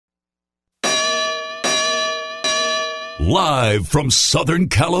Live from Southern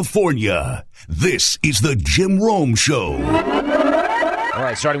California, this is the Jim Rome Show. All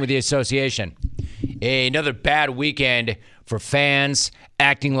right, starting with the association. Another bad weekend for fans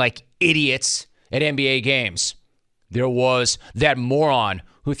acting like idiots at NBA games. There was that moron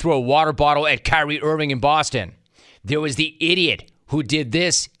who threw a water bottle at Kyrie Irving in Boston. There was the idiot who did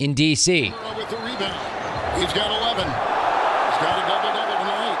this in D.C. With the rebound. He's got 11. He's got a double-double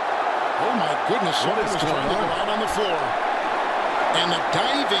tonight. Oh, my goodness. What is going on? Out on the floor. And a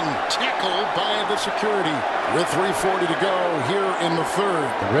diving tackle by the security with 3:40 to go here in the third.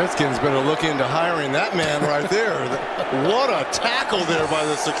 The Redskins better look into hiring that man right there. What a tackle there by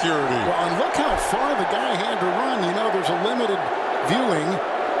the security. Well, and look how far the guy had to run. You know, there's a limited viewing,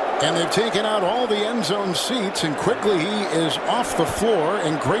 and they've taken out all the end zone seats, and quickly he is off the floor,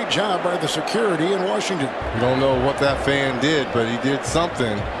 and great job by the security in Washington. You don't know what that fan did, but he did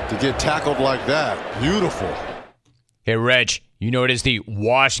something to get tackled like that. Beautiful. Hey, Reg, you know it is the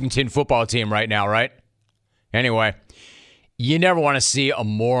Washington football team right now, right? Anyway, you never want to see a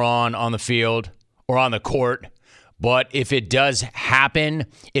moron on the field or on the court, but if it does happen,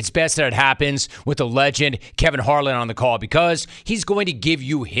 it's best that it happens with the legend Kevin Harlan on the call because he's going to give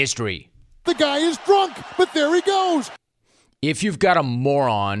you history. The guy is drunk, but there he goes. If you've got a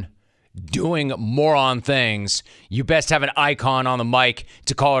moron doing moron things, you best have an icon on the mic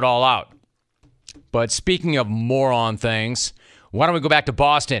to call it all out. But speaking of moron things, why don't we go back to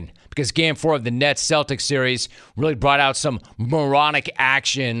Boston? Because Game 4 of the Nets-Celtics series really brought out some moronic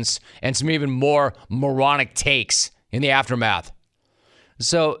actions and some even more moronic takes in the aftermath.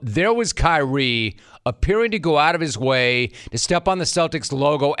 So there was Kyrie appearing to go out of his way to step on the Celtics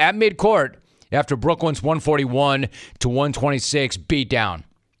logo at midcourt after Brooklyn's 141-126 beatdown.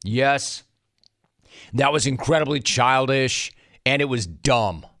 Yes, that was incredibly childish, and it was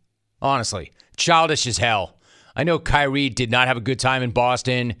dumb. Honestly, childish as hell. I know Kyrie did not have a good time in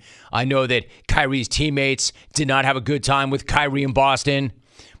Boston. I know that Kyrie's teammates did not have a good time with Kyrie in Boston.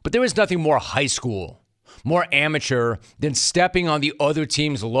 But there is nothing more high school, more amateur than stepping on the other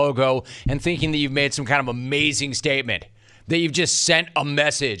team's logo and thinking that you've made some kind of amazing statement, that you've just sent a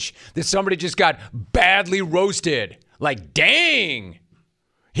message, that somebody just got badly roasted. Like, dang,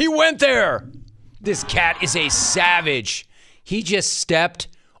 he went there. This cat is a savage. He just stepped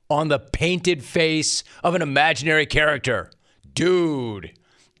on the painted face of an imaginary character. Dude,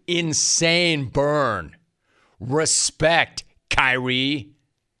 insane burn. Respect, Kyrie.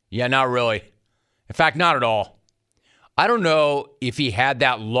 Yeah, not really. In fact, not at all. I don't know if he had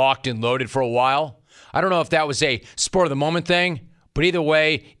that locked and loaded for a while. I don't know if that was a spur of the moment thing, but either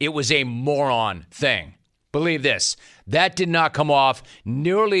way, it was a moron thing. Believe this, that did not come off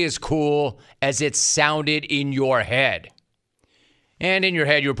nearly as cool as it sounded in your head. And in your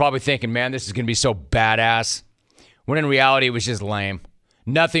head, you were probably thinking, man, this is going to be so badass. When in reality, it was just lame.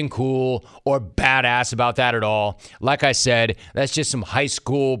 Nothing cool or badass about that at all. Like I said, that's just some high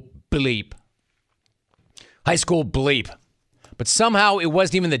school bleep. High school bleep. But somehow it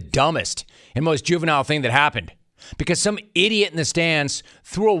wasn't even the dumbest and most juvenile thing that happened. Because some idiot in the stands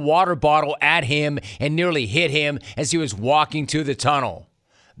threw a water bottle at him and nearly hit him as he was walking to the tunnel.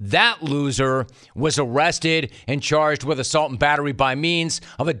 That loser was arrested and charged with assault and battery by means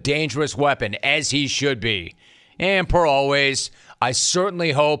of a dangerous weapon, as he should be. And per always, I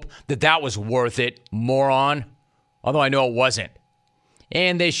certainly hope that that was worth it, moron. Although I know it wasn't.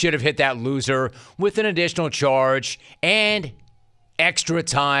 And they should have hit that loser with an additional charge and extra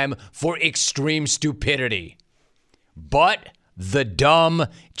time for extreme stupidity. But the dumb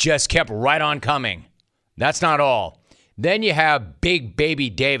just kept right on coming. That's not all. Then you have Big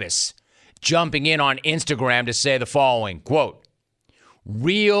Baby Davis jumping in on Instagram to say the following, quote,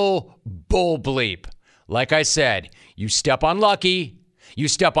 real bull bleep. Like I said, you step on Lucky, you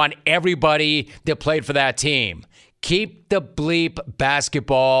step on everybody that played for that team. Keep the bleep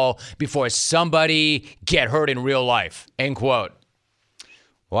basketball before somebody get hurt in real life, end quote.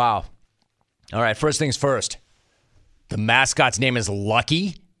 Wow. All right, first things first. The mascot's name is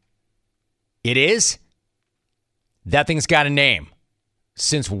Lucky? It is? That thing's got a name.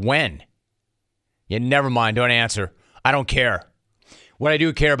 Since when? Yeah, never mind. Don't answer. I don't care. What I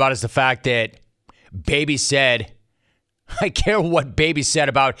do care about is the fact that Baby said, I care what Baby said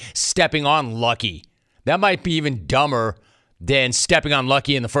about stepping on Lucky. That might be even dumber than stepping on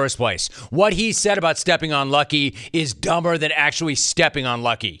Lucky in the first place. What he said about stepping on Lucky is dumber than actually stepping on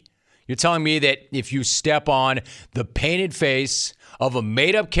Lucky. You're telling me that if you step on the painted face of a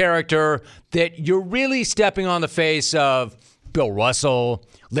made-up character, that you're really stepping on the face of Bill Russell,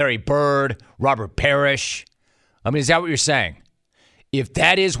 Larry Bird, Robert Parrish? I mean, is that what you're saying? If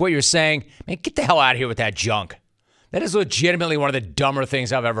that is what you're saying, man, get the hell out of here with that junk. That is legitimately one of the dumber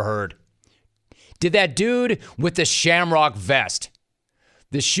things I've ever heard. Did that dude with the shamrock vest,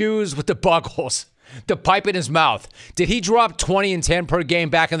 the shoes with the buckles, the pipe in his mouth, did he drop 20 and 10 per game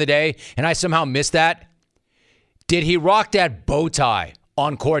back in the day and I somehow missed that? Did he rock that bow tie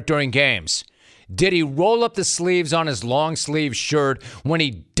on court during games? Did he roll up the sleeves on his long sleeve shirt when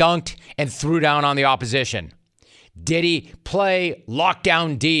he dunked and threw down on the opposition? Did he play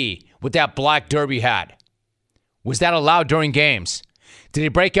lockdown D with that black derby hat? Was that allowed during games? Did he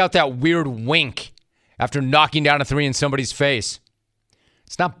break out that weird wink after knocking down a three in somebody's face?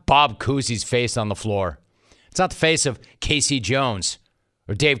 It's not Bob Cousy's face on the floor. It's not the face of Casey Jones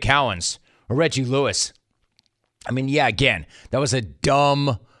or Dave Cowens or Reggie Lewis. I mean, yeah, again, that was a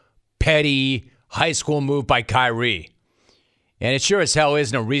dumb, petty high school move by Kyrie. And it sure as hell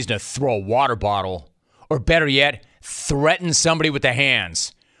isn't a reason to throw a water bottle, or better yet, threaten somebody with the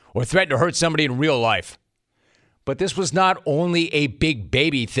hands, or threaten to hurt somebody in real life. But this was not only a big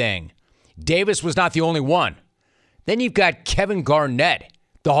baby thing. Davis was not the only one. Then you've got Kevin Garnett,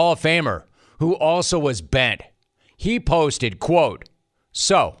 the Hall of Famer, who also was bent. He posted, quote,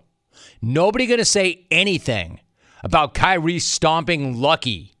 "So, nobody going to say anything about Kyrie stomping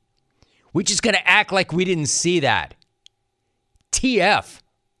Lucky. We're just going to act like we didn't see that. TF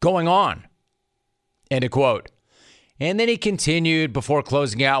going on." End of quote. And then he continued before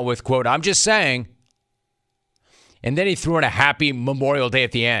closing out with, quote, "I'm just saying." And then he threw in a happy Memorial Day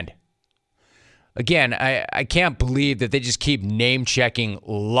at the end. Again, I can't believe that they just keep name-checking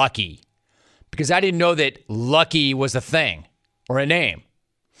Lucky, because I didn't know that Lucky was a thing or a name.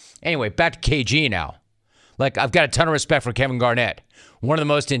 Anyway, back to KG now. Like, I've got a ton of respect for Kevin Garnett, one of the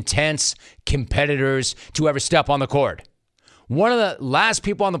most intense competitors to ever step on the court. One of the last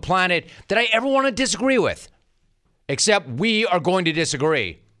people on the planet that I ever want to disagree with. Except we are going to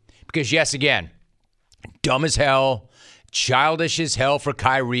disagree. Because, yes, again, dumb as hell, childish as hell for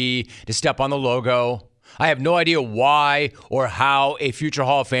Kyrie to step on the logo. I have no idea why or how a future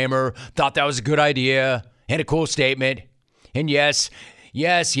Hall of Famer thought that was a good idea and a cool statement. And yes,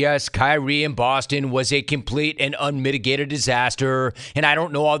 Kyrie in Boston was a complete and unmitigated disaster, and I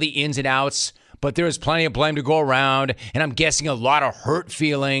don't know all the ins and outs, but there is plenty of blame to go around, and I'm guessing a lot of hurt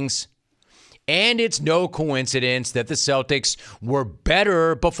feelings. And it's no coincidence that the Celtics were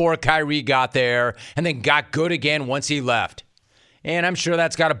better before Kyrie got there and then got good again once he left. And I'm sure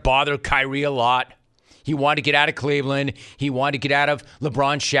that's got to bother Kyrie a lot. He wanted to get out of Cleveland. He wanted to get out of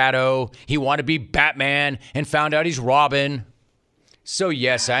LeBron's shadow. He wanted to be Batman and found out he's Robin. So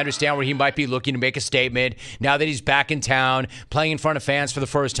yes, I understand where he might be looking to make a statement now that he's back in town playing in front of fans for the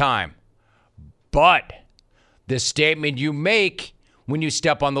first time. But the statement you make when you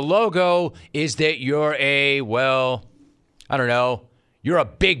step on the logo is that you're you're a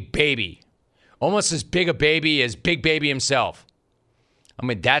big baby. Almost as big a baby as Big Baby himself. I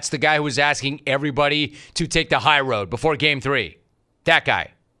mean, that's the guy who was asking everybody to take the high road before Game 3. That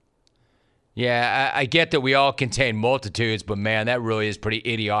guy. Yeah, I get that we all contain multitudes, but man, that really is pretty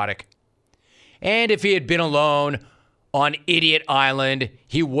idiotic. And if he had been alone on Idiot Island,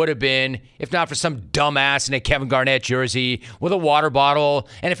 he would have been, if not for some dumbass in a Kevin Garnett jersey with a water bottle,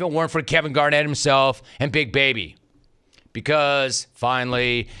 and if it weren't for Kevin Garnett himself and Big Baby. Because,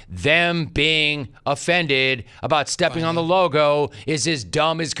 finally, them being offended about stepping on the logo is as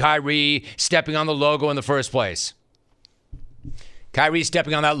dumb as Kyrie stepping on the logo in the first place. Kyrie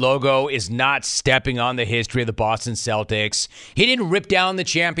stepping on that logo is not stepping on the history of the Boston Celtics. He didn't rip down the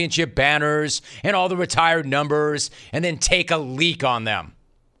championship banners and all the retired numbers and then take a leak on them.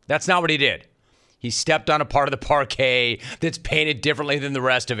 That's not what he did. He stepped on a part of the parquet that's painted differently than the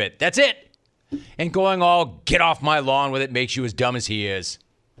rest of it. That's it. And going all get off my lawn with it makes you as dumb as he is.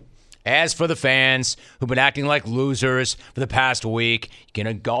 As for the fans who've been acting like losers for the past week, you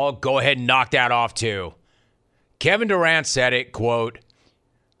can all go ahead and knock that off too. Kevin Durant said it, quote,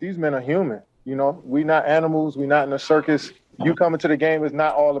 "These men are human. You know, we not animals. We not in a circus. You coming to the game is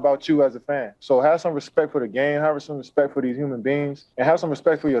not all about you as a fan. So have some respect for the game. Have some respect for these human beings. And have some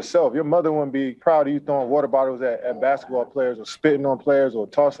respect for yourself. Your mother wouldn't be proud of you throwing water bottles at basketball players or spitting on players or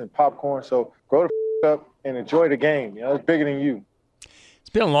tossing popcorn. So grow the up and enjoy the game. You know, it's bigger than you." It's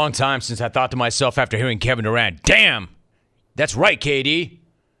been a long time since I thought to myself after hearing Kevin Durant, damn, that's right, KD.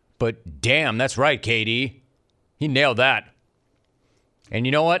 But damn, that's right, KD. He nailed that. And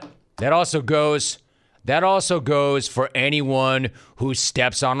you know what? That also goes for anyone who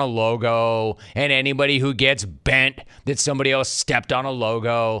steps on a logo and anybody who gets bent that somebody else stepped on a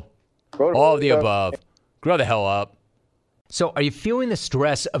logo. All of the above. Grow the hell up. So are you feeling the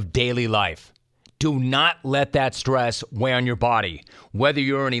stress of daily life? Do not let that stress weigh on your body. Whether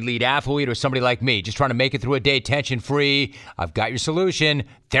you're an elite athlete or somebody like me, just trying to make it through a day tension-free, I've got your solution,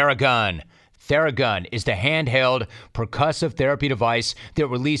 Theragun. Theragun is the handheld percussive therapy device that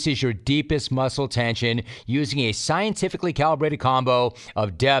releases your deepest muscle tension using a scientifically calibrated combo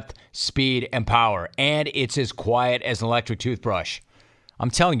of depth, speed, and power. And it's as quiet as an electric toothbrush. I'm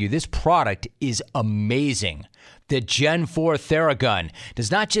telling you, this product is amazing. The Gen 4 Theragun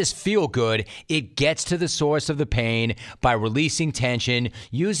does not just feel good, it gets to the source of the pain by releasing tension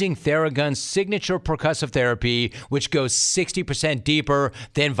using Theragun's signature percussive therapy, which goes 60% deeper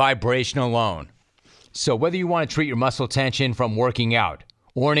than vibration alone. So whether you want to treat your muscle tension from working out,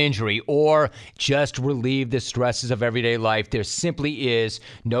 or an injury, or just relieve the stresses of everyday life, there simply is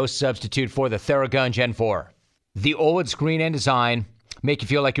no substitute for the Theragun Gen 4. The OLED screen and design make you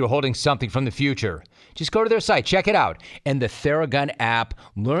feel like you're holding something from the future. Just go to their site, check it out. And the Theragun app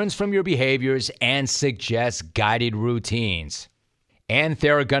learns from your behaviors and suggests guided routines. And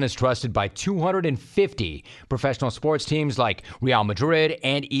Theragun is trusted by 250 professional sports teams like Real Madrid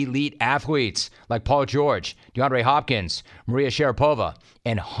and elite athletes like Paul George, DeAndre Hopkins, Maria Sharapova,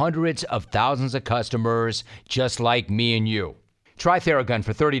 and hundreds of thousands of customers just like me and you. Try Theragun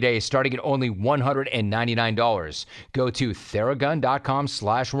for 30 days starting at only $199. Go to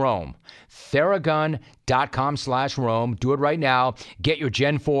Theragun.com/Rome. Theragun.com/Rome. Do it right now. Get your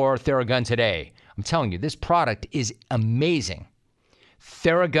Gen 4 Theragun today. I'm telling you, this product is amazing.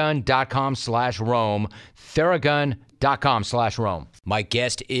 Theragun.com/Rome. Theragun.com/Rome. My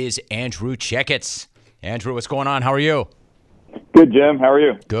guest is Andrew Checketts. Andrew, what's going on? How are you? Good, Jim. How are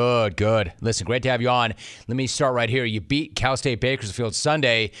you? Good, good. Listen, great to have you on. Let me start right here. You beat Cal State Bakersfield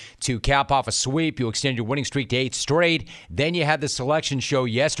Sunday to cap off a sweep. You extended your winning streak to 8 straight. Then you had the selection show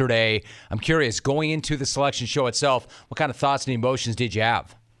yesterday. I'm curious, going into the selection show itself, what kind of thoughts and emotions did you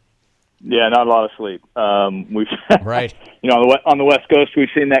have? Yeah, not a lot of sleep. We've right. On the West Coast, we've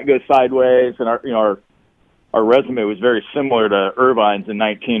seen that go sideways, and our resume was very similar to Irvine's in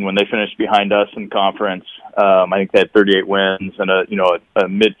 19 when they finished behind us in conference. I think they had 38 wins and a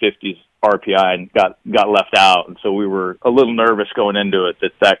mid-50s RPI and got left out, and so we were a little nervous going into it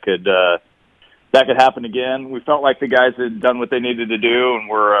that could happen again. We felt like the guys had done what they needed to do, and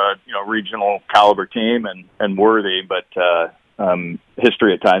we're a regional caliber team and worthy, but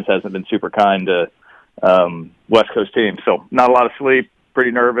history at times hasn't been super kind to West Coast teams. So not a lot of sleep,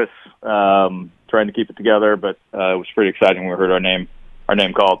 pretty nervous. Trying to keep it together, but it was pretty exciting when we heard our name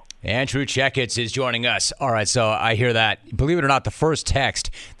called. Andrew Checketts is joining us. All right, so I hear that. Believe it or not, the first text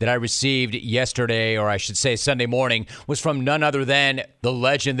that I received yesterday, or I should say Sunday morning, was from none other than the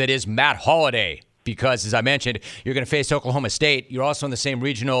legend that is Matt Holliday. Because, as I mentioned, you're going to face Oklahoma State. You're also in the same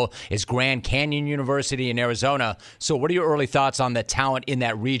regional as Grand Canyon University in Arizona. So what are your early thoughts on the talent in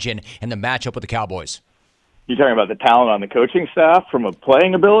that region and the matchup with the Cowboys? You talking about the talent on the coaching staff from a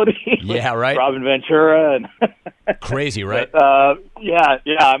playing ability? Yeah, right. Robin Ventura and crazy, right? Yeah,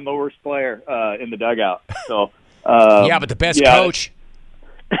 I'm the worst player in the dugout. So yeah, but the best coach.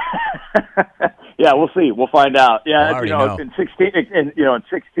 Yeah, we'll see. We'll find out. Yeah, know. In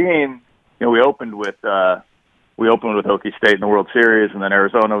 16, we opened with Hokie State in the World Series, and then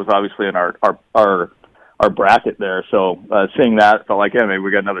Arizona was obviously in our bracket there. So seeing that, felt like, maybe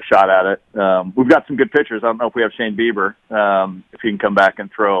we got another shot at it. We've got some good pitchers. I don't know if we have Shane Bieber, if he can come back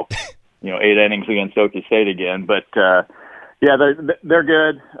and throw, 8 innings against Hokie State again. But yeah, they're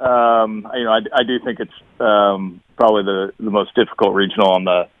good. I do think it's probably the most difficult regional in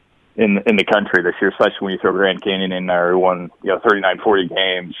the country this year, especially when you throw Grand Canyon in there, who won 39-40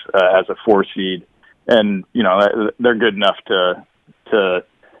 games as a 4 seed, and they're good enough to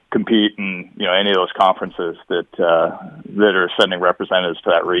compete in any of those conferences that are sending representatives to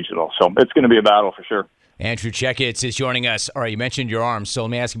that regional. So it's going to be a battle for sure. Andrew Checketts is joining us. All right, you mentioned your arm, so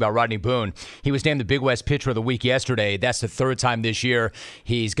let me ask you about Rodney Boone. He was named the Big West Pitcher of the Week yesterday. That's the 3rd time this year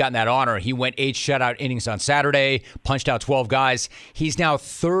he's gotten that honor. He went 8 shutout innings on Saturday, punched out 12 guys. He's now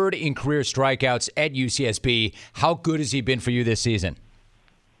 3rd in career strikeouts at UCSB. How good has he been for you this season?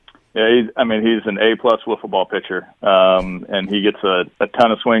 Yeah, he's an A-plus wiffle ball pitcher, and he gets a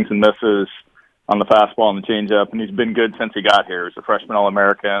ton of swings and misses on the fastball and the changeup, and he's been good since he got here. He was a freshman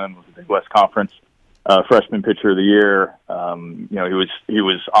All-American and was a Big West Conference freshman pitcher of the year. He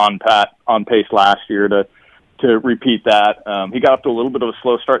was on pace last year to repeat that. He got up to a little bit of a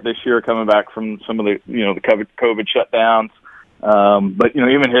slow start this year, coming back from some of the the COVID shutdowns. But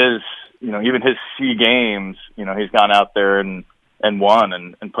even his C games, he's gone out there and won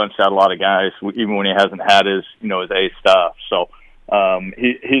and punched out a lot of guys, even when he hasn't had his A stuff. So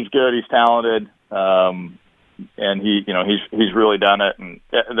he's good. He's talented. and he's really done it. And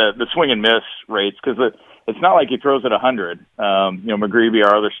the swing and miss rates, because it's not like he throws it 100. McGreevy,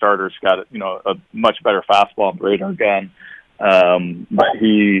 our other starter's got a much better fastball and radar gun. But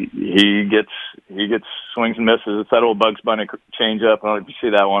he gets swings and misses. It's that old Bugs Bunny changeup. I don't know if you see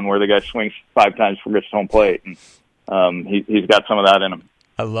that one where the guy swings 5 times for gets home plate. And he's got some of that in him.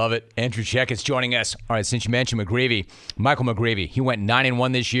 I love it. Andrew Checketts joining us. All right, since you mentioned McGreevy, Michael McGreevy, he went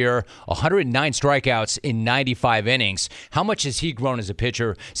 9-1 this year, 109 strikeouts in 95 innings. How much has he grown as a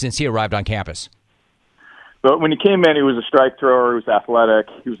pitcher since he arrived on campus? But when he came in, he was a strike thrower. He was athletic.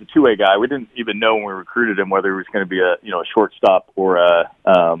 He was a two-way guy. We didn't even know when we recruited him whether he was going to be a shortstop or a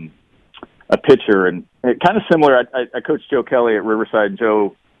pitcher. And kind of similar. I coached Joe Kelly at Riverside.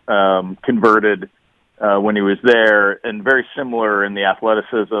 Joe converted when he was there, and very similar in the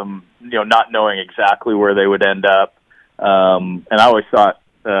athleticism. Not knowing exactly where they would end up. And I always thought,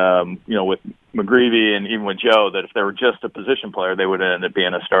 with McGreevy and even with Joe, that if they were just a position player, they would end up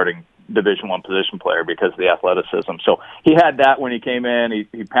being a starting Division I position player because of the athleticism. So he had that when he came in.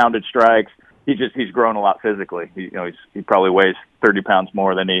 He pounded strikes. He's grown a lot physically. He probably weighs 30 pounds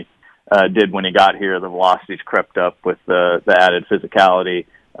more than he did when he got here. The velocity's crept up with the added physicality.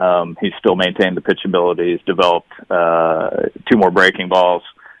 He's still maintained the pitch ability. He's developed 2 more breaking balls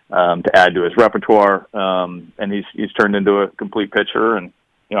to add to his repertoire, and he's turned into a complete pitcher. And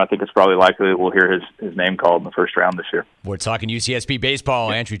I think it's probably likely that we'll hear his name called in the first round this year. We're talking UCSB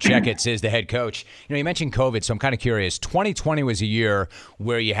baseball. Andrew Checketts is the head coach. You mentioned COVID, so I'm kind of curious. 2020 was a year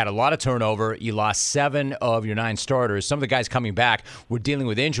where you had a lot of turnover. You lost 7 of your 9 starters. Some of the guys coming back were dealing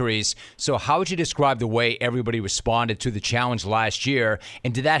with injuries. So how would you describe the way everybody responded to the challenge last year?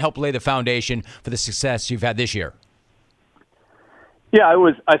 And did that help lay the foundation for the success you've had this year? Yeah,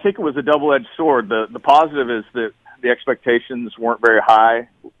 I think it was a double-edged sword. The positive is that the expectations weren't very high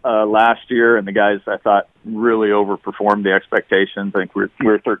last year, and the guys, I thought, really overperformed the expectations. I think we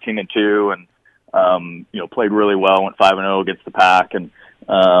were 13-2, and played really well. Went 5-0 against the Pack, and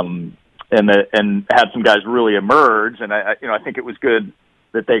had some guys really emerge. And I think it was good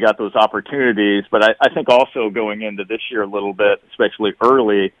that they got those opportunities. But I think also going into this year a little bit, especially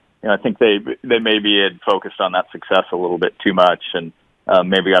early, I think they maybe had focused on that success a little bit too much, and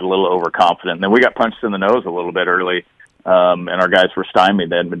maybe got a little overconfident. And then we got punched in the nose a little bit early, and our guys were stymied.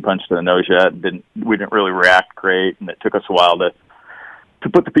 They hadn't been punched in the nose yet. We didn't really react great, and it took us a while to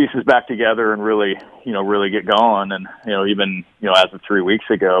put the pieces back together and really get going. And even as of 3 weeks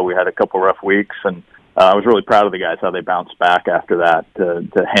ago, we had a couple rough weeks, and I was really proud of the guys how they bounced back after that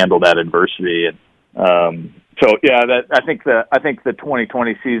to handle that adversity. And so yeah, I think the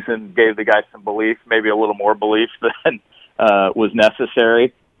 2020 season gave the guys some belief, maybe a little more belief than was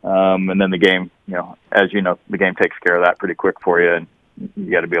necessary. And then the game, as you know, the game takes care of that pretty quick for you, and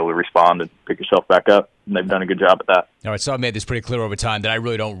you got to be able to respond and pick yourself back up. And they've done a good job at that. All right, so I've made this pretty clear over time that I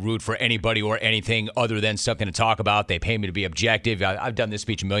really don't root for anybody or anything other than something to talk about. They pay me to be objective. I've done this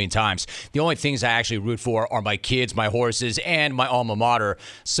speech a million times. The only things I actually root for are my kids, my horses, and my alma mater.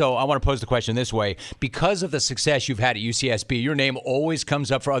 So I want to pose the question this way. Because of the success you've had at UCSB, your name always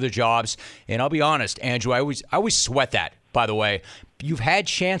comes up for other jobs. And I'll be honest, Andrew, I always sweat that, by the way. You've had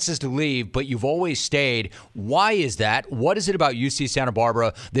chances to leave, but you've always stayed. Why is that? What is it about UC Santa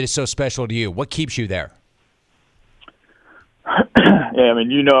Barbara that is so special to you? What keeps you there? Yeah,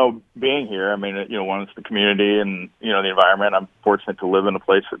 being here, one, it's the community and, the environment. I'm fortunate to live in a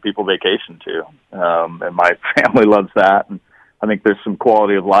place that people vacation to. And my family loves that. And I think there's some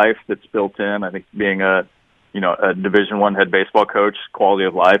quality of life that's built in. I think being a Division I head baseball coach, quality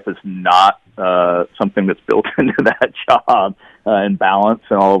of life is not something that's built into that job, and balance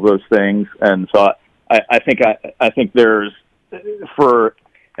and all of those things. And so I think there's, for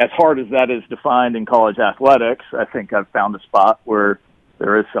as hard as that is defined in college athletics, I think I've found a spot where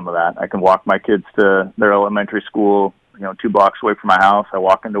there is some of that. I can walk my kids to their elementary school, 2 blocks away from my house. I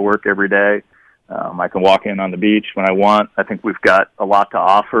walk into work every day. I can walk in on the beach when I want. I think we've got a lot to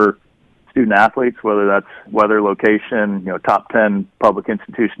offer student athletes, whether that's weather, location, top 10 public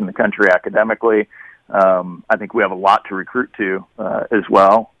institution in the country academically. I think we have a lot to recruit to as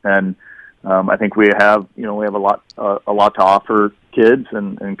well, and I think we have a lot to offer kids,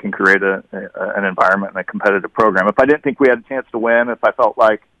 and can create an environment and a competitive program. If I didn't think we had a chance to win, if I felt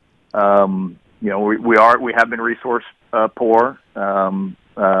like we have been resource poor,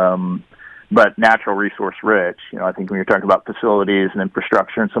 but natural resource rich. I think when you're talking about facilities and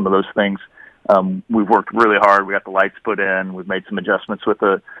infrastructure and some of those things, we've worked really hard. We got the lights put in. We've made some adjustments with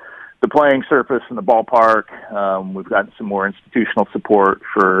the playing surface and the ballpark. We've gotten some more institutional support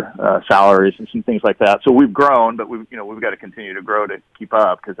for salaries and some things like that. So we've grown, but we've got to continue to grow to keep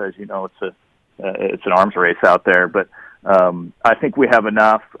up, because as you know, it's it's an arms race out there. But I think we have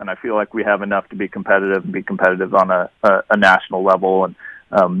enough, and I feel like we have enough to be competitive on a national level. And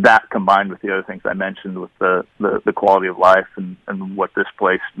that combined with the other things I mentioned with the quality of life and what this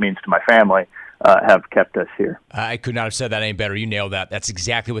place means to my family have kept us here. I could not have said that any better. You nailed that. That's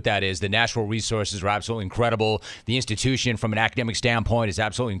exactly what that is. The natural resources are absolutely incredible. The institution from an academic standpoint is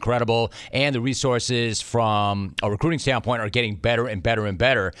absolutely incredible. And the resources from a recruiting standpoint are getting better and better and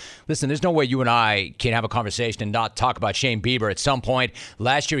better. Listen, there's no way you and I can have a conversation and not talk about Shane Bieber at some point.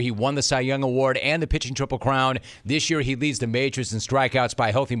 Last year, he won the Cy Young Award and the pitching Triple Crown. This year, he leads the majors in strikeouts by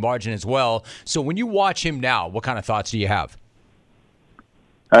a healthy margin as well. So when you watch him now, what kind of thoughts do you have?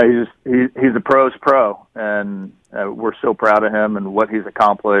 He's a pro's pro, and we're so proud of him and what he's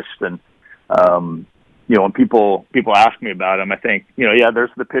accomplished. And when people ask me about him, I think there's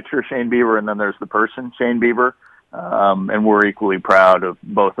the pitcher Shane Bieber, and then there's the person Shane Bieber, and we're equally proud of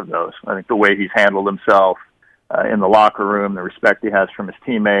both of those. I think the way he's handled himself in the locker room, the respect he has from his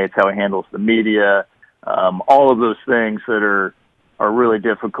teammates, how he handles the media, all of those things that are really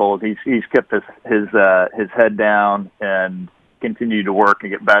difficult. He's kept his head down and continue to work and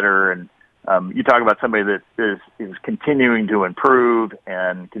get better. And you talk about somebody that is continuing to improve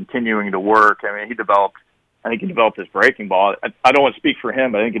and continuing to work. I mean, I think he developed his breaking ball. I don't want to speak for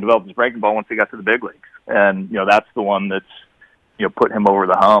him, but I think he developed his breaking ball once he got to the big leagues. And, that's the one that's, put him over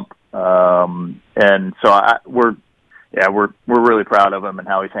the hump. And so we're really proud of him and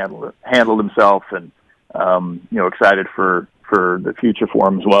how he's handled himself, and, excited for the future for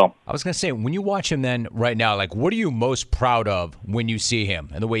him as well. I was going to say, when you watch him then right now, like, what are you most proud of when you see him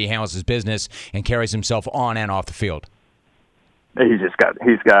and the way he handles his business and carries himself on and off the field? He's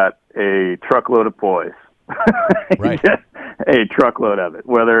got a truckload of poise. Right. A truckload of it,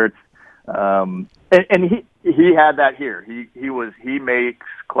 whether it's, and he had that here. He makes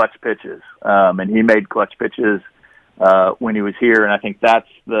clutch pitches, and he made clutch pitches, when he was here. And I think that's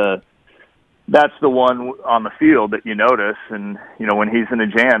the one on the field that you notice. And, when he's in a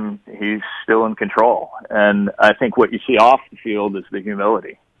jam, he's still in control. And I think what you see off the field is the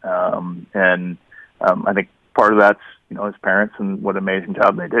humility. I think part of that's, his parents and what an amazing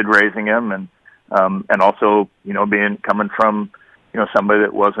job they did raising him. And also, coming from, somebody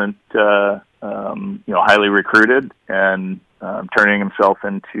that wasn't, highly recruited, and turning himself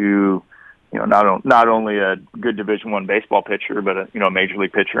into, not only a good Division I baseball pitcher, but a major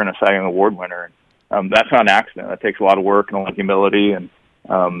league pitcher and a Cy Young Award winner. That's not an accident. That takes a lot of work and a lot of humility. And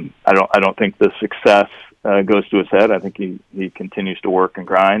I don't think the success goes to his head. I think he continues to work and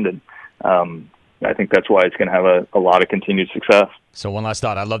grind, and I think that's why he's going to have a lot of continued success. So one last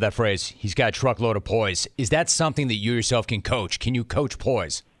thought. I love that phrase. He's got a truckload of poise. Is that something that you yourself can coach? Can you coach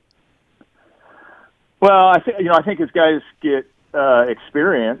poise? Well, I think as guys get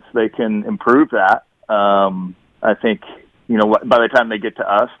experience, they can improve that. I think, by the time they get to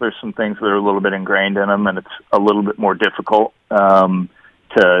us, there's some things that are a little bit ingrained in them, and it's a little bit more difficult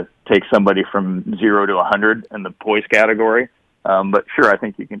to take somebody from 0 to 100 in the poise category. But sure, I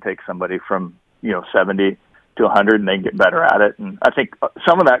think you can take somebody from 70 to 100, and they get better at it. And I think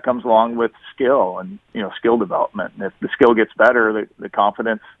some of that comes along with skill and skill development. And if the skill gets better, the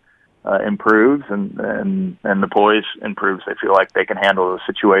confidence improves, and the poise improves. They feel like they can handle those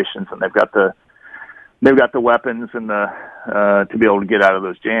situations, and they've got the weapons and to be able to get out of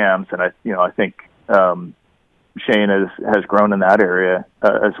those jams. And I think Shane has grown in that area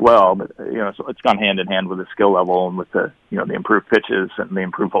as well. But so it's gone hand in hand with the skill level and with the the improved pitches and the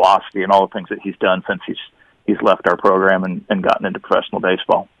improved velocity and all the things that he's done since he's left our program and gotten into professional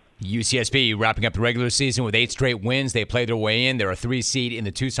baseball. UCSB wrapping up the regular season with 8 straight wins. They play their way in. They're a 3 seed in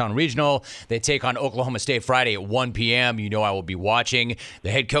the Tucson Regional. They take on Oklahoma State Friday at 1 p.m. I will be watching.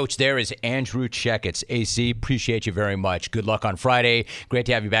 The head coach there is Andrew Checketts. AC, appreciate you very much. Good luck on Friday. Great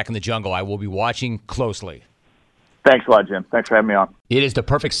to have you back in the jungle. I will be watching closely. Thanks a lot, Jim. Thanks for having me on. It is the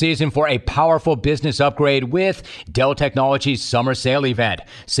perfect season for a powerful business upgrade with Dell Technologies Summer Sale Event.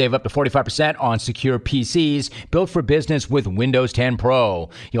 Save up to 45% on secure PCs built for business with Windows 10 Pro.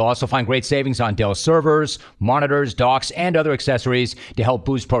 You'll also find great savings on Dell servers, monitors, docks, and other accessories to help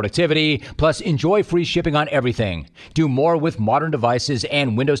boost productivity. Plus, enjoy free shipping on everything. Do more with modern devices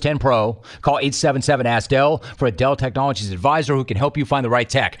and Windows 10 Pro. Call 877-ASK-DELL for a Dell Technologies advisor who can help you find the right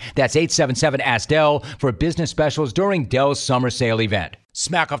tech. That's 877-ASK-DELL for business specials during Dell's Summer Sale Event.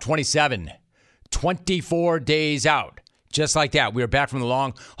 Smack Off 27, 24 days out. Just like that, we are back from the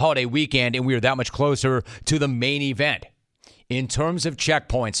long holiday weekend, and we are that much closer to the main event. In terms of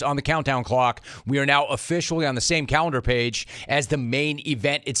checkpoints on the countdown clock, we are now officially on the same calendar page as the main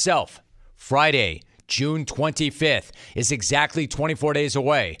event itself. Friday, June 25th is exactly 24 days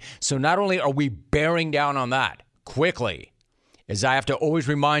away. So not only are we bearing down on that quickly, as I have to always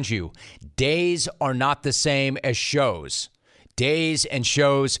remind you, days are not the same as shows. Days and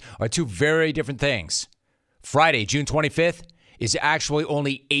shows are two very different things. Friday, June 25th, is actually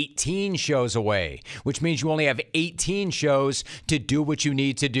only 18 shows away, which means you only have 18 shows to do what you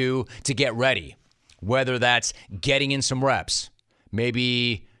need to do to get ready. Whether that's getting in some reps,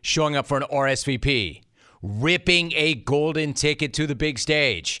 maybe showing up for an RSVP, ripping a golden ticket to the big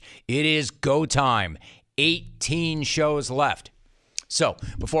stage. It is go time. 18 shows left. So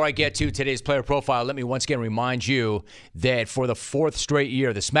before I get to today's player profile, let me once again remind you that for the fourth straight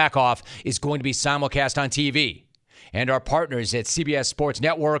year, the Smack Off is going to be simulcast on TV. And our partners at CBS Sports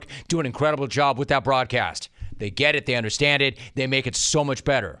Network do an incredible job with that broadcast. They get it. They understand it. They make it so much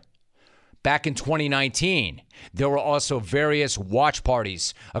better. Back in 2019, there were also various watch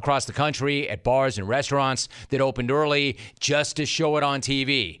parties across the country at bars and restaurants that opened early just to show it on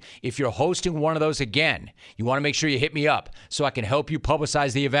TV. If you're hosting one of those again, you want to make sure you hit me up so I can help you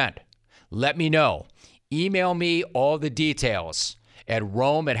publicize the event. Let me know. Email me all the details at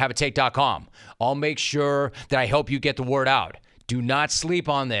rome@haveatake.com. I'll make sure that I help you get the word out. Do not sleep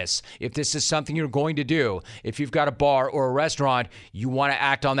on this. If this is something you're going to do, if you've got a bar or a restaurant, you want to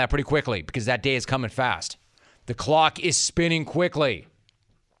act on that pretty quickly because that day is coming fast. The clock is spinning quickly.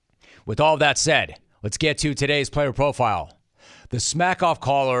 With all that said, let's get to today's player profile. The Smack Off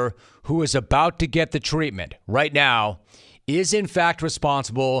caller who is about to get the treatment right now is in fact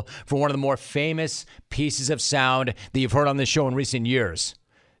responsible for one of the more famous pieces of sound that you've heard on this show in recent years.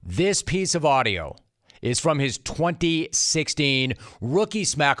 This piece of audio is from his 2016 rookie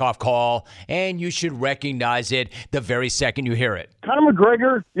Smack-Off call, and you should recognize it the very second you hear it. Conor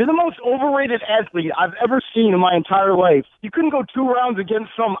McGregor, you're the most overrated athlete I've ever seen in my entire life. You couldn't go 2 rounds against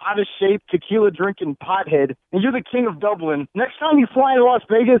some out-of-shape, tequila-drinking pothead, and you're the king of Dublin. Next time you fly to Las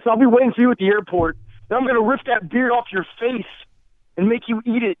Vegas, I'll be waiting for you at the airport. Then I'm going to rip that beard off your face and make you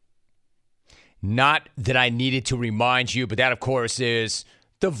eat it. Not that I needed to remind you, but that, of course, is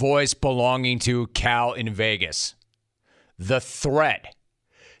the voice belonging to Cal in Vegas. The threat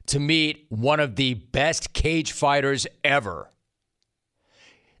to meet one of the best cage fighters ever.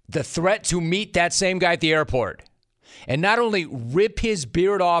 The threat to meet that same guy at the airport and not only rip his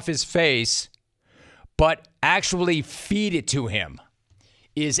beard off his face, but actually feed it to him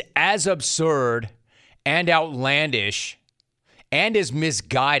is as absurd and outlandish and as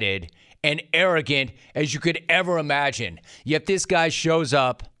misguided and arrogant as you could ever imagine. Yet this guy shows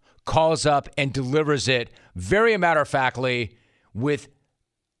up, calls up, and delivers it very matter-of-factly with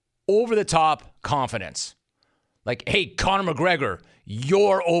over-the-top confidence. Like, hey, Conor McGregor,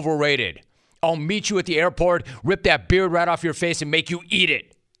 you're overrated. I'll meet you at the airport, rip that beard right off your face, and make you eat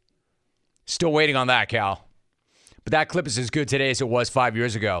it. Still waiting on that, Cal. But that clip is as good today as it was 5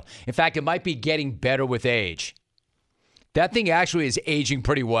 years ago. In fact, it might be getting better with age. That thing actually is aging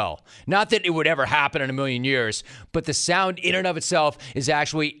pretty well. Not that it would ever happen in a million years, but the sound in and of itself is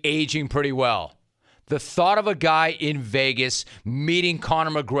actually aging pretty well. The thought of a guy in Vegas meeting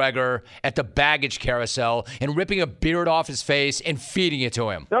Conor McGregor at the baggage carousel and ripping a beard off his face and feeding it to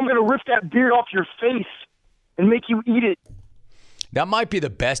him. Then I'm going to rip that beard off your face and make you eat it. That might be the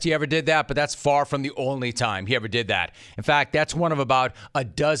best he ever did that, but that's far from the only time he ever did that. In fact, that's one of about a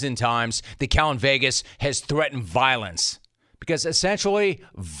dozen times that Cal in Vegas has threatened violence. Because essentially,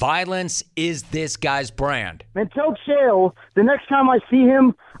 violence is this guy's brand. Man, tell Chael the next time I see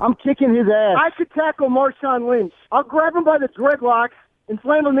him, I'm kicking his ass. I could tackle Marshawn Lynch. I'll grab him by the dreadlocks and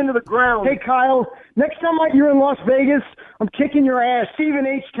slam him into the ground. Hey, Kyle, next time you're in Las Vegas, I'm kicking your ass. Stephen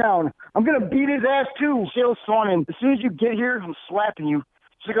H-Town. I'm going to beat his ass, too. Chael Sonnen, as soon as you get here, I'm slapping you.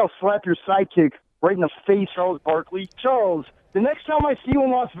 Just like I'll slap your sidekick right in the face, Charles Barkley. Charles, the next time I see you in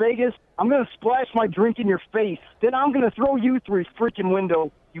Las Vegas, I'm going to splash my drink in your face. Then I'm going to throw you through a freaking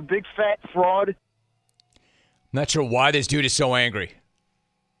window, you big fat fraud. I'm not sure why this dude is so angry,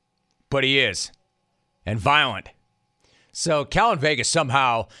 but he is, and violent. So Cal in Vegas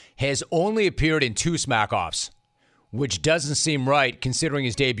somehow has only appeared in 2 Smack-Offs, which doesn't seem right considering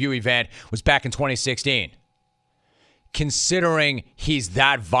his debut event was back in 2016. Considering he's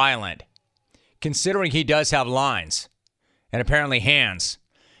that violent, considering he does have lines and apparently hands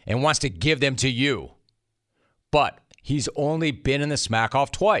and wants to give them to you. But he's only been in the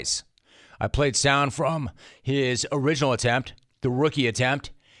Smack-Off twice. I played sound from his original attempt, the rookie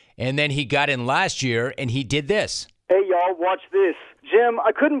attempt, and then he got in last year and he did this. Hey, y'all, watch this. Jim,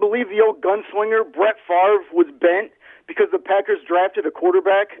 I couldn't believe the old gunslinger Brett Favre was bent because the Packers drafted a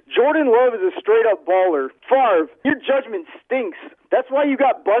quarterback. Jordan Love is a straight-up baller. Favre, your judgment stinks. That's why you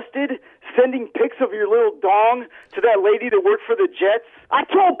got busted sending pics of your little dong to that lady that worked for the Jets. I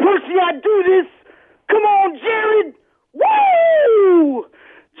told Percy I'd do this. Come on, Jared. Woo!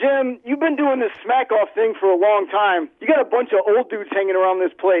 Jim, you've been doing this smack-off thing for a long time. You got a bunch of old dudes hanging around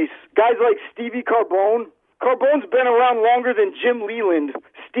this place. Guys like Stevie Carbone. Carbone's been around longer than Jim Leland.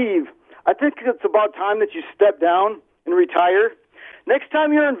 Steve, I think it's about time that you step down and retire. Next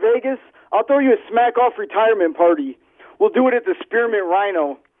time you're in Vegas, I'll throw you a smack-off retirement party. We'll do it at the Spearmint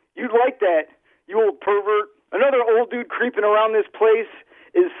Rhino. You'd like that, you old pervert. Another old dude creeping around this place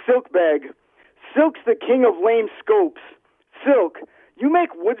is Silkbag. Silk's the king of lame scopes. Silk, you make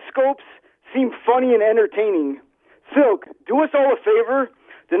wood scopes seem funny and entertaining. Silk, do us all a favor.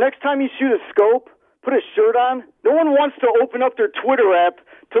 The next time you shoot a scope, put a shirt on. No one wants to open up their Twitter app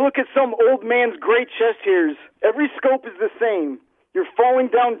to look at some old man's great chest hairs. Every scope is the same. You're falling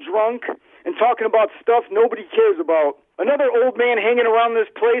down drunk and talking about stuff nobody cares about. Another old man hanging around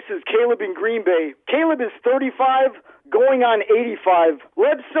this place is Caleb in Green Bay. Caleb is 35, going on 85.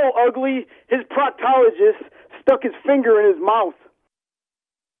 Leb's so ugly, his proctologist stuck his finger in his mouth.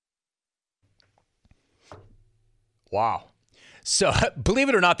 Wow. So, believe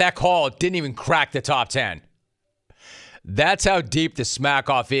it or not, that call didn't even crack the top 10. That's how deep the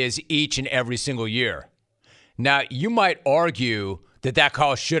smack-off is each and every single year. Now, you might argue that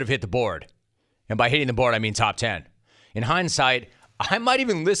call should have hit the board. And by hitting the board, I mean top 10. In hindsight, I might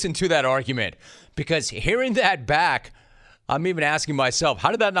even listen to that argument because hearing that back, I'm even asking myself,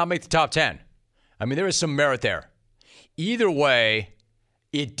 how did that not make the top 10? I mean, there is some merit there. Either way,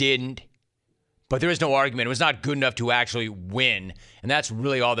 it didn't, but there is no argument. It was not good enough to actually win, and that's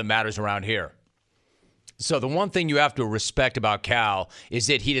really all that matters around here. So the one thing you have to respect about Cal is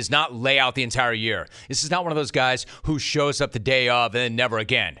that he does not lay out the entire year. This is not one of those guys who shows up the day of and then never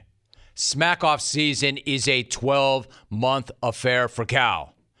again. Smack-off season is a 12-month affair for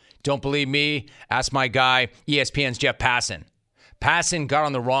Cal. Don't believe me? Ask my guy, ESPN's Jeff Passan. Passan got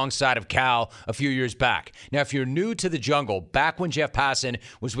on the wrong side of Cal a few years back. Now, if you're new to the jungle, back when Jeff Passan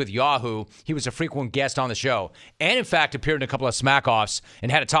was with Yahoo, he was a frequent guest on the show and, in fact, appeared in a couple of smack-offs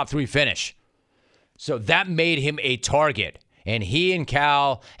and had a top 3 finish. So that made him a target. And he and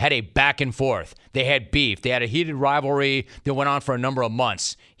Cal had a back and forth. They had beef. They had a heated rivalry that went on for a number of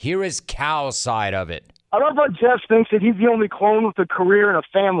months. Here is Cal's side of it. I love how Jeff thinks that he's the only clone with a career and a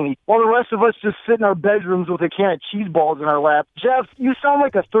family, while the rest of us just sit in our bedrooms with a can of cheese balls in our lap. Jeff, you sound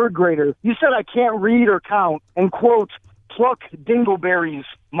like a third grader. You said I can't read or count, and quote, pluck dingleberries.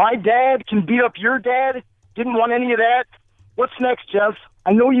 My dad can beat up your dad? Didn't want any of that? What's next, Jeff?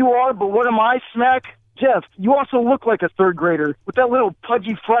 I know you are, but what am I, Smack? Jeff, you also look like a third grader with that little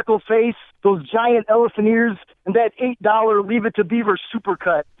pudgy freckle face, those giant elephant ears, and that $8 Leave It to Beaver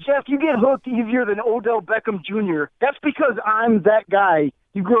supercut. Jeff, you get hooked easier than Odell Beckham Jr. That's because I'm that guy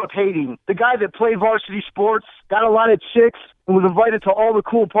you grew up hating. The guy that played varsity sports, got a lot of chicks, and was invited to all the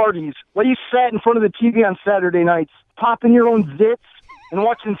cool parties. While you sat in front of the TV on Saturday nights, popping your own zits and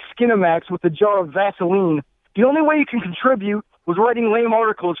watching Skinamax with a jar of Vaseline. The only way you can contribute was writing lame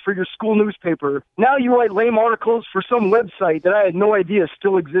articles for your school newspaper. Now you write lame articles for some website that I had no idea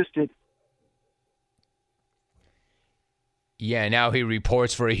still existed. Yeah, now he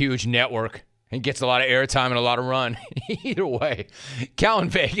reports for a huge network and gets a lot of airtime and a lot of run. Either way, Cal in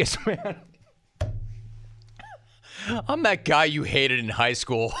Vegas, man. I'm that guy you hated in high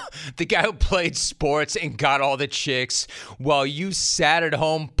school. The guy who played sports and got all the chicks while you sat at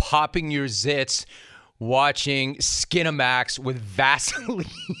home popping your zits watching Skinamax with Vaseline.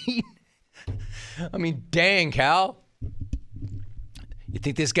 I mean, dang, Cal. You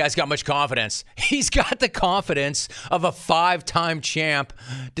think this guy's got much confidence? He's got the confidence of a 5-time champ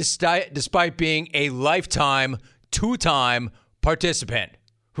despite being a lifetime, 2-time participant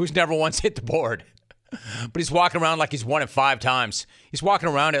who's never once hit the board. But he's walking around like he's won it 5 times. He's walking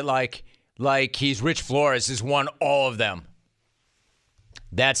around it like he's Rich Flores has won all of them.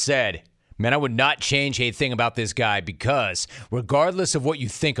 That said, man, I would not change a thing about this guy because regardless of what you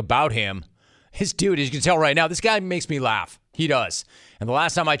think about him, this dude, as you can tell right now, this guy makes me laugh. He does. And the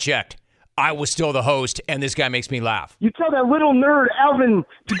last time I checked, I was still the host, and this guy makes me laugh. You tell that little nerd, Alvin,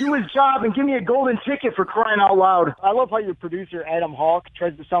 to do his job and give me a golden ticket for crying out loud. I love how your producer, Adam Hawk,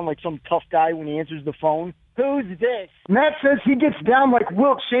 tries to sound like some tough guy when he answers the phone. Who's this? Matt says he gets down like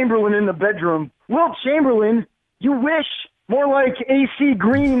Wilt Chamberlain in the bedroom. Wilt Chamberlain? You wish. More like AC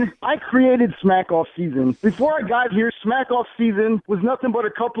Green. I created Smack Off Season. Before I got here, Smack Off Season was nothing but a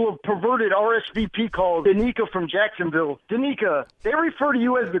couple of perverted RSVP calls. Danica from Jacksonville. Danica, they refer to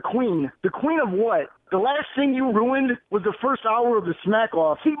you as the Queen. The Queen of what? The last thing you ruined was the first hour of the Smack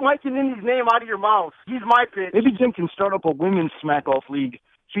Off. Keep Mike and Indy's name out of your mouth. He's my pick. Maybe Jim can start up a women's Smack Off league.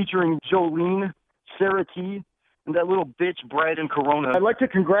 featuring Jolene, Sarah T., and that little bitch Brad in Corona. I'd like to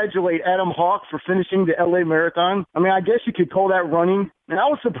congratulate Adam Hawk for finishing the LA Marathon. I mean, I guess you could call that running. And I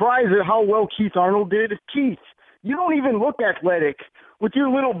was surprised at how well Keith Arnold did. Keith, you don't even look athletic. With your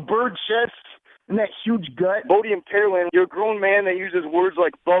little bird chest and that huge gut. Bodie and Pearland, you're a grown man that uses words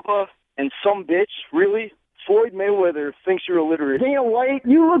like Bubba and some bitch. Really? Floyd Mayweather thinks you're illiterate. Dana White,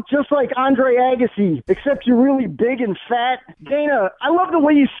 you look just like Andre Agassi, except you're really big and fat. Dana, I love the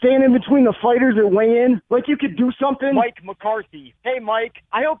way you stand in between the fighters that weigh in, like you could do something. Mike McCarthy. Hey, Mike,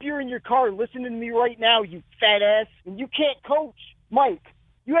 I hope you're in your car listening to me right now, you fat ass. And you can't coach. Mike,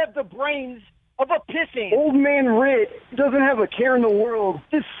 you have the brains of a pissant. Old man Ritt doesn't have a care in the world.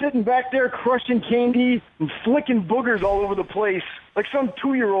 Just sitting back there crushing candy and flicking boogers all over the place like some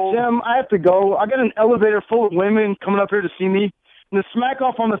 2-year-old. Jim, I have to go. I got an elevator full of women coming up here to see me. And the smack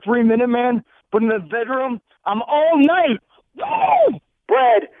off on the 3-minute man, but in the bedroom, I'm all night. Oh!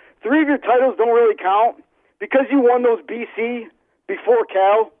 Brad, 3 of your titles don't really count because you won those BC before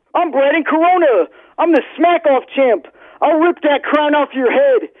Cal. I'm Brad in Corona. I'm the smack off champ. I'll rip that crown off your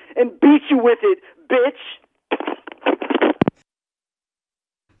head and beat you with it, bitch.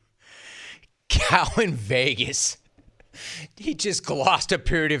 Cal in Vegas. He just glossed a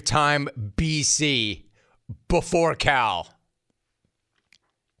period of time, BC, before Cal.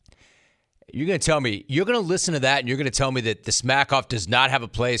 You're going to tell me, you're going to listen to that and you're going to tell me that the smack off does not have a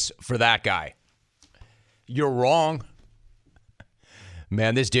place for that guy. You're wrong.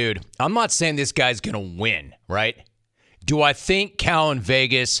 Man, this dude, I'm not saying this guy's going to win, right? Do I think Cal in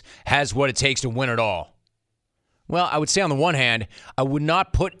Vegas has what it takes to win it all? Well, I would say on the one hand, I would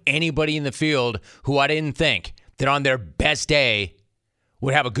not put anybody in the field who I didn't think that on their best day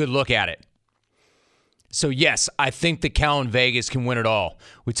would have a good look at it. So yes, I think that Cal in Vegas can win it all.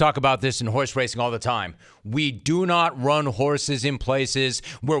 We talk about this in horse racing all the time. We do not run horses in places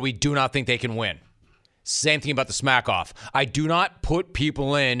where we do not think they can win. Same thing about the smack off. I do not put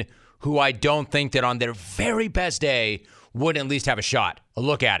people in who I don't think that on their very best day would at least have a shot, a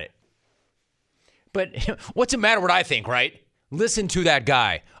look at it. But what's the matter what I think, right? Listen to that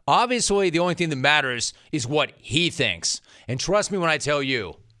guy. Obviously, the only thing that matters is what he thinks. And trust me when I tell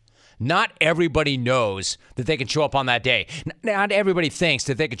you, not everybody knows that they can show up on that day. Not everybody thinks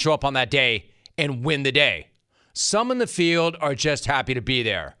that they can show up on that day and win the day. Some in the field are just happy to be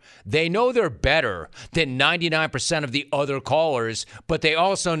there. They know they're better than 99% of the other callers, but they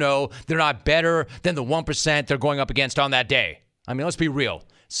also know they're not better than the 1% they're going up against on that day. I mean, let's be real.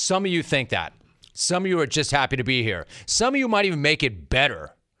 Some of you think that. Some of you are just happy to be here. Some of you might even make it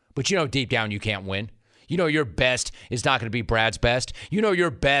better, but you know deep down you can't win. You know your best is not going to be Brad's best. You know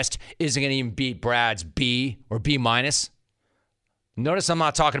your best isn't going to even beat Brad's B or B minus. Notice I'm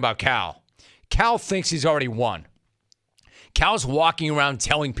not talking about Cal. Cal thinks he's already won. Cal's walking around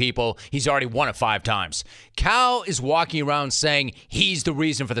telling people he's already won it 5 times. Cal is walking around saying he's the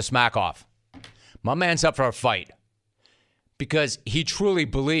reason for the smack off. My man's up for a fight because he truly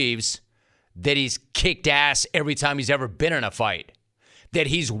believes that he's kicked ass every time he's ever been in a fight, that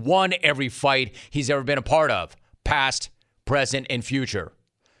he's won every fight he's ever been a part of, past, present, and future.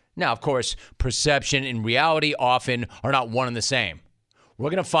 Now, of course, perception and reality often are not one and the same. We're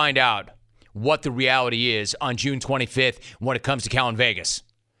going to find out what the reality is on June 25th when it comes to Cal in Vegas.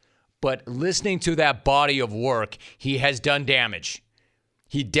 But listening to that body of work, he has done damage.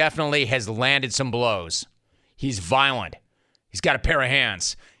 He definitely has landed some blows. He's violent. He's got a pair of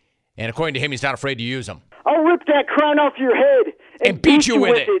hands. And according to him, he's not afraid to use them. I'll rip that crown off your head and beat you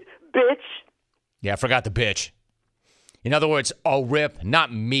with it, bitch. Yeah, I forgot the bitch. In other words, I'll rip,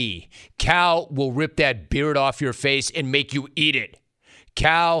 not me. Cal will rip that beard off your face and make you eat it.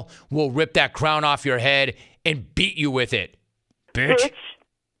 Cal will rip that crown off your head and beat you with it. Bitch.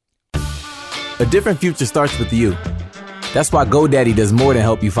 A different future starts with you. That's why GoDaddy does more than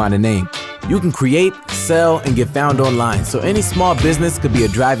help you find a name. You can create, sell, and get found online, so any small business could be a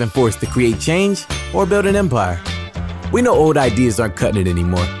driving force to create change or build an empire. We know old ideas aren't cutting it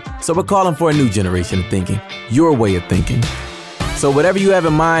anymore, so we're calling for a new generation of thinking, your way of thinking. So whatever you have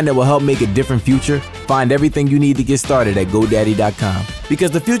in mind that will help make a different future, find everything you need to get started at GoDaddy.com. Because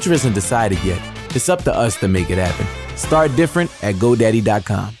the future isn't decided yet. It's up to us to make it happen. Start different at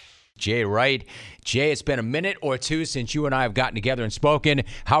GoDaddy.com. Jay Wright. Jay, it's been a minute or two since you and I have gotten together and spoken.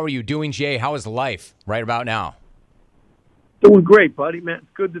 How are you doing, Jay? How is life right about now? Doing great, buddy, man.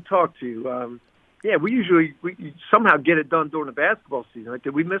 It's good to talk to you. We usually somehow get it done during the basketball season. Like,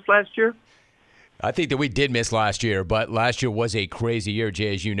 did we miss last year? I think that we did miss last year, but last year was a crazy year,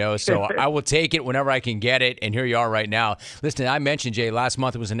 Jay, as you know. So I will take it whenever I can get it, and here you are right now. Listen, I mentioned, Jay, last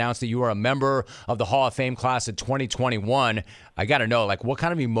month it was announced that you are a member of the Hall of Fame class of 2021. I got to know, like, what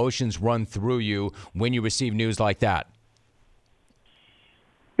kind of emotions run through you when you receive news like that?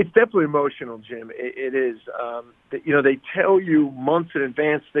 It's definitely emotional, Jim. It is. They tell you months in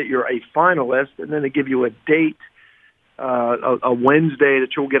advance that you're a finalist, and then they give you a date, a Wednesday, that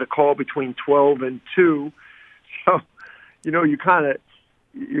you'll get a call between 12 and 2. So, you kind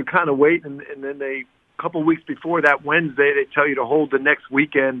of wait, and then a couple of weeks before that Wednesday, they tell you to hold the next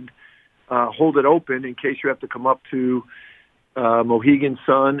weekend, hold it open in case you have to come up to Mohegan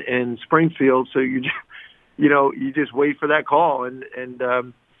Sun and Springfield. So you just wait for that call, and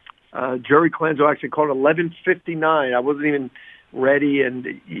Jerry Colenso actually called at 11:59. I wasn't even ready, and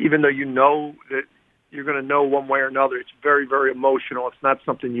even though you know that you're going to know one way or another, it's very, very emotional. It's not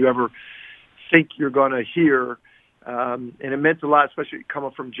something you ever think you're going to hear, and it meant a lot, especially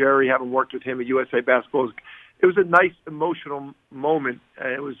coming from Jerry, having worked with him at USA Basketball. It was a nice emotional moment.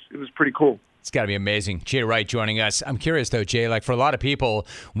 It was pretty cool. It's got to be amazing. Jay Wright joining us. I'm curious, though, Jay, like for a lot of people,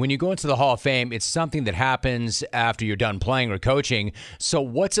 when you go into the Hall of Fame, it's something that happens after you're done playing or coaching. So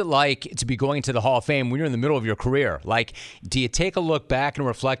what's it like to be going into the Hall of Fame when you're in the middle of your career? Like, do you take a look back and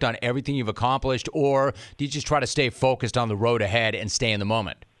reflect on everything you've accomplished, or do you just try to stay focused on the road ahead and stay in the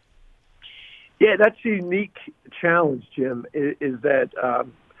moment? Yeah, that's a unique challenge, Jim, is that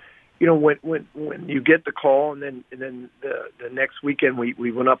when you get the call, and then the next weekend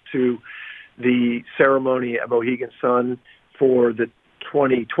we went up to the ceremony at Mohegan Sun for the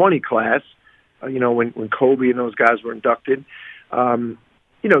 2020 class, when Kobe and those guys were inducted, you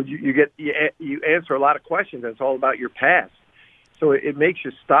answer a lot of questions, and it's all about your past. So it makes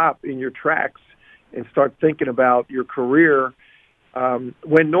you stop in your tracks and start thinking about your career,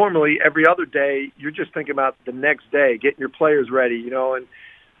 when normally every other day you're just thinking about the next day, getting your players ready, and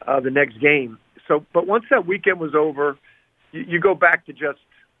the next game. So, but once that weekend was over, you go back to just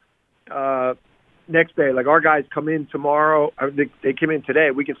next day. Like, our guys come in tomorrow. They came in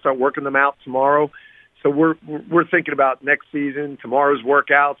today. We can start working them out tomorrow. So we're thinking about next season, tomorrow's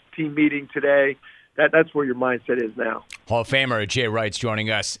workouts, team meeting today. That's where your mindset is now. Hall of Famer Jay Wright's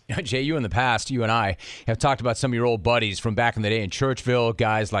joining us. Jay, you in the past, you and I have talked about some of your old buddies from back in the day in Churchville,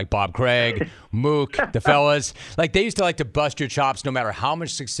 guys like Bob Craig, Mook, the fellas. Like, they used to like to bust your chops no matter how much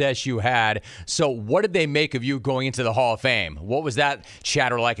success you had. So what did they make of you going into the Hall of Fame? What was that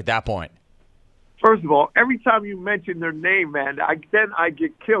chatter like at that point? First of all, every time you mention their name, man, I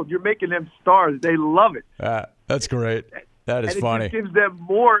get killed. You're making them stars. They love it. That's great. That is funny. It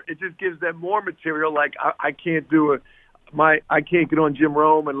just gives them more material. Like, I can't I can't get on Jim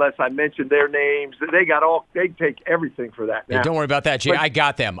Rome unless I mention their names. They take everything for that. Hey, don't worry about that, Jay. I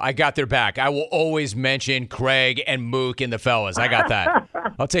got them. I got their back. I will always mention Craig and Mook and the fellas. I got that.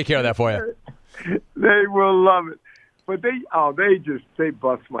 I'll take care of that for you. They will love it. But they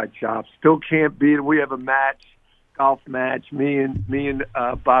bust my chops. Still can't beat it. We have a golf match, me and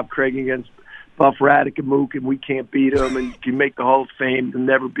Bob Craig against Buff Raddick and Mook, and we can't beat them. And you make the Hall of Fame, they'll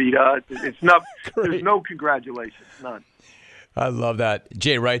never beat us. It's not. There's no congratulations, none. I love that.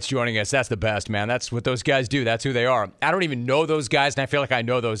 Jay Wright's joining us. That's the best, man. That's what those guys do. That's who they are. I don't even know those guys, and I feel like I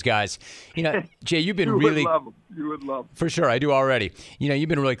know those guys. Jay, you've been really... You would love them. For sure, I do already. You've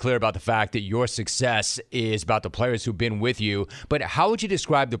been really clear about the fact that your success is about the players who've been with you, but how would you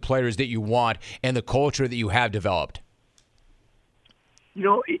describe the players that you want and the culture that you have developed?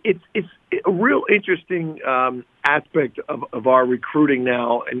 It's a real interesting aspect of our recruiting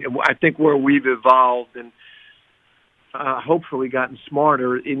now, and I think where we've evolved and hopefully gotten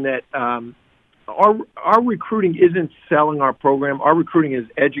smarter in that our recruiting isn't selling our program. Our recruiting is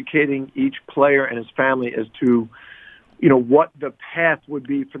educating each player and his family as to, what the path would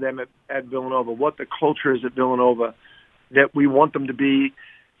be for them at Villanova, what the culture is at Villanova, that we want them to be.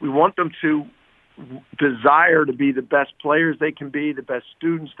 We want them to desire to be the best players they can be, the best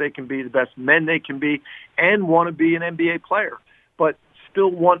students they can be, the best men they can be, and want to be an NBA player, but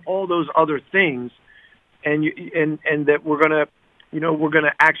still want all those other things. And that we're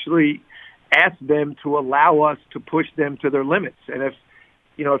gonna actually ask them to allow us to push them to their limits. And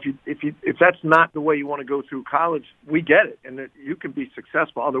if that's not the way you want to go through college, we get it, and that you can be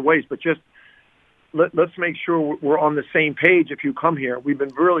successful other ways. But just let's make sure we're on the same page. If you come here, we've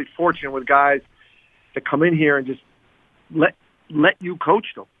been really fortunate with guys that come in here and just let you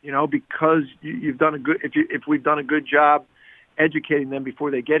coach them. Because you've done a good. If we've done a good job educating them before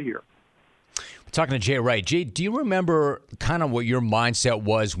they get here. Talking to Jay Wright. Jay, do you remember kind of what your mindset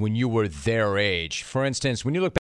was when you were their age? For instance, when you look back